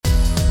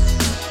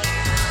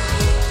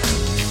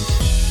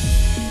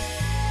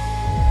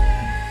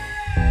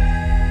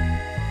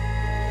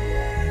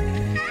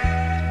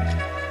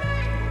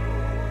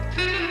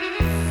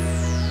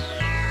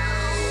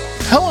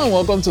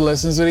and welcome to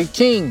Lessons with a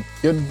King,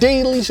 your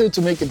daily show to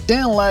make your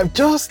damn life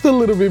just a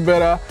little bit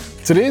better.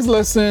 Today's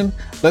lesson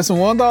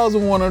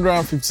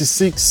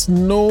 1156,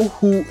 know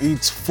who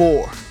it's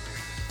for.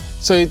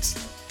 So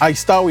I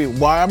start with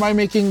why am I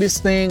making this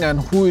thing and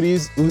who it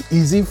is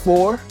it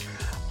for?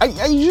 I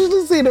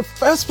usually say the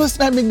first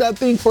person I make that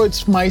thing for,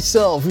 it's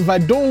myself. If I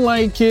don't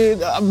like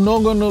it, I'm not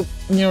gonna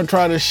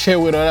try to share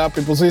with other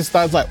people. So it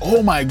starts like,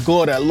 oh my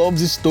God, I love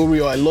this story,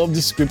 or I love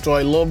this script, or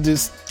I love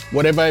this,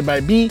 whatever it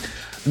might be.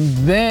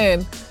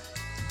 Then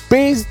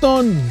based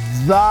on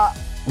that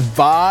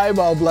vibe,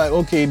 I'll be like,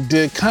 okay,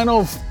 the kind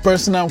of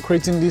person I'm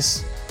creating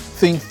this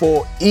thing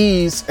for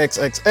is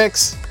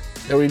XXX.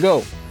 There we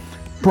go.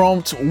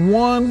 Prompt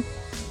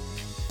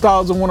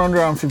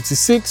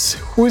 1156.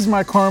 Who is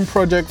my current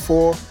project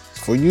for? It's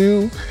for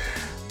you.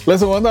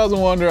 Lesson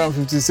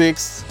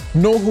 1156.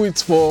 Know who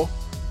it's for.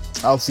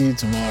 I'll see you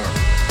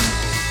tomorrow.